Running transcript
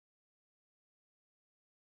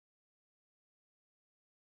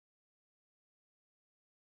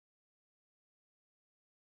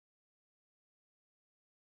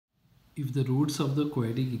if the roots of the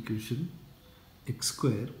quadratic equation x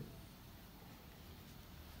square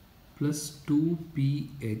plus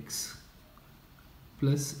 2px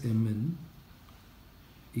plus mn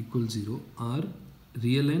equals 0 are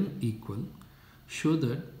real and equal, show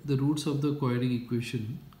that the roots of the quadratic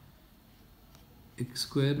equation x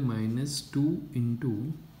square minus 2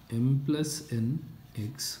 into m plus n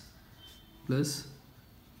x plus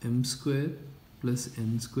m square plus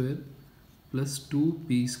n square plus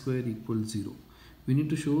 2p square equals 0. We need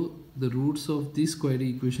to show the roots of this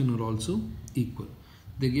quadratic equation are also equal.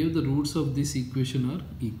 They gave the roots of this equation are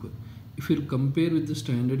equal. If you compare with the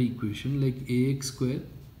standard equation like ax square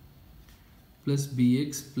plus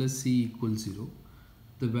bx plus c equals 0,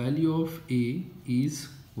 the value of a is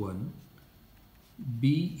 1,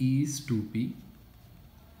 b is 2p,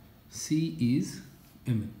 c is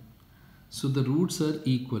mn. So the roots are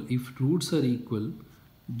equal. If roots are equal,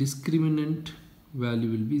 discriminant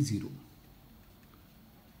value will be 0.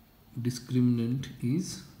 Discriminant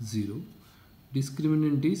is 0.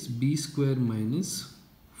 Discriminant is b square minus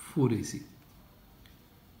 4ac.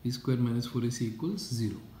 b square minus 4ac equals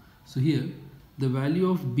 0. So here the value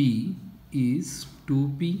of b is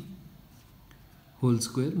 2p whole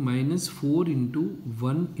square minus 4 into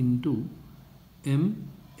 1 into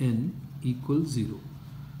mn equals 0.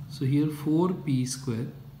 So here 4p square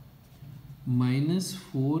minus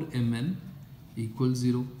 4mn equals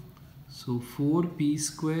 0. So 4p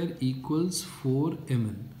square equals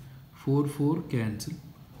 4mn. 4 cancel.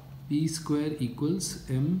 P square equals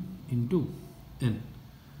m into n.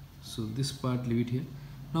 So this part leave it here.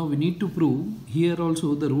 Now we need to prove here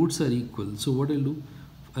also the roots are equal. So what I'll do?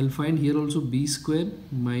 I'll find here also b square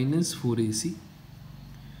minus 4ac.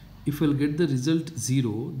 If I'll get the result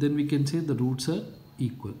 0, then we can say the roots are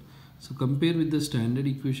equal. So compare with the standard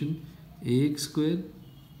equation ax square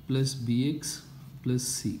plus bx plus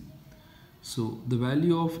c. So the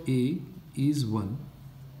value of a is 1.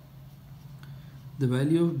 The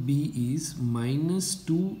value of b is minus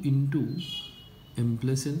 2 into m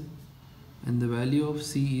plus n, and the value of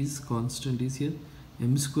c is constant is here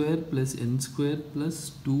m square plus n square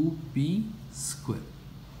plus 2p square.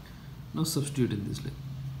 Now substitute in this line.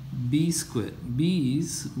 B square, b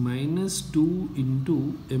is minus 2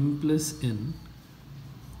 into m plus n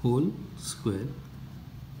whole square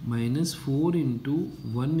minus 4 into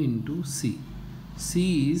 1 into c.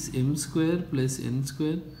 C is m square plus n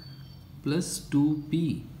square plus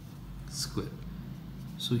 2p square.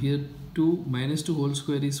 So here 2 minus 2 whole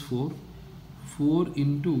square is 4. 4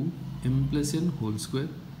 into m plus n whole square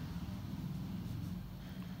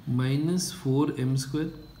minus 4m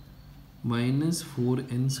square minus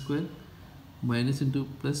 4n square minus into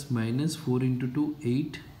plus minus 4 into 2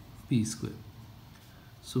 8p square.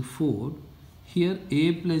 So 4, here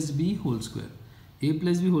a plus b whole square. A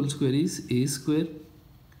plus b whole square is a square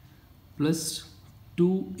plus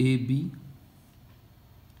 2ab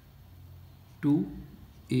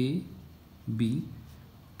 2ab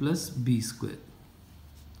plus b square,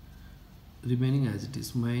 remaining as it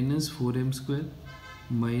is, minus 4m square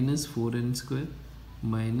minus 4n square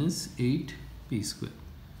minus 8p square.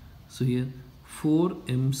 So here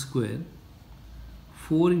 4m square,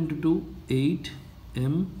 4 into 2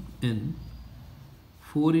 8mn,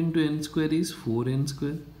 4 into n square is 4n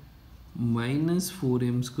square minus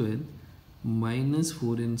 4m square minus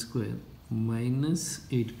 4n square minus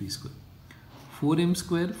 8p square. 4m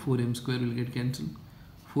square will get cancelled.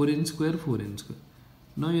 4n square.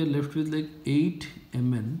 Now you are left with like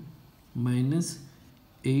 8mn minus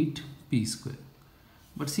 8p square.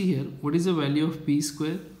 But see here, what is the value of p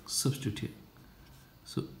square? Substitute here.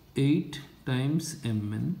 So 8 times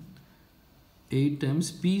mn, 8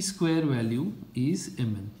 times p square value is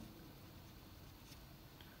mn.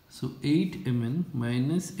 So 8mn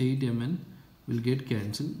minus 8mn will get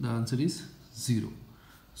cancelled. The answer is 0.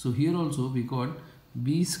 So here also we got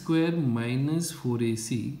b square minus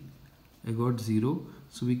 4ac. I got 0.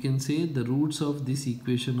 So we can say the roots of this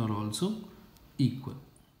equation are also equal.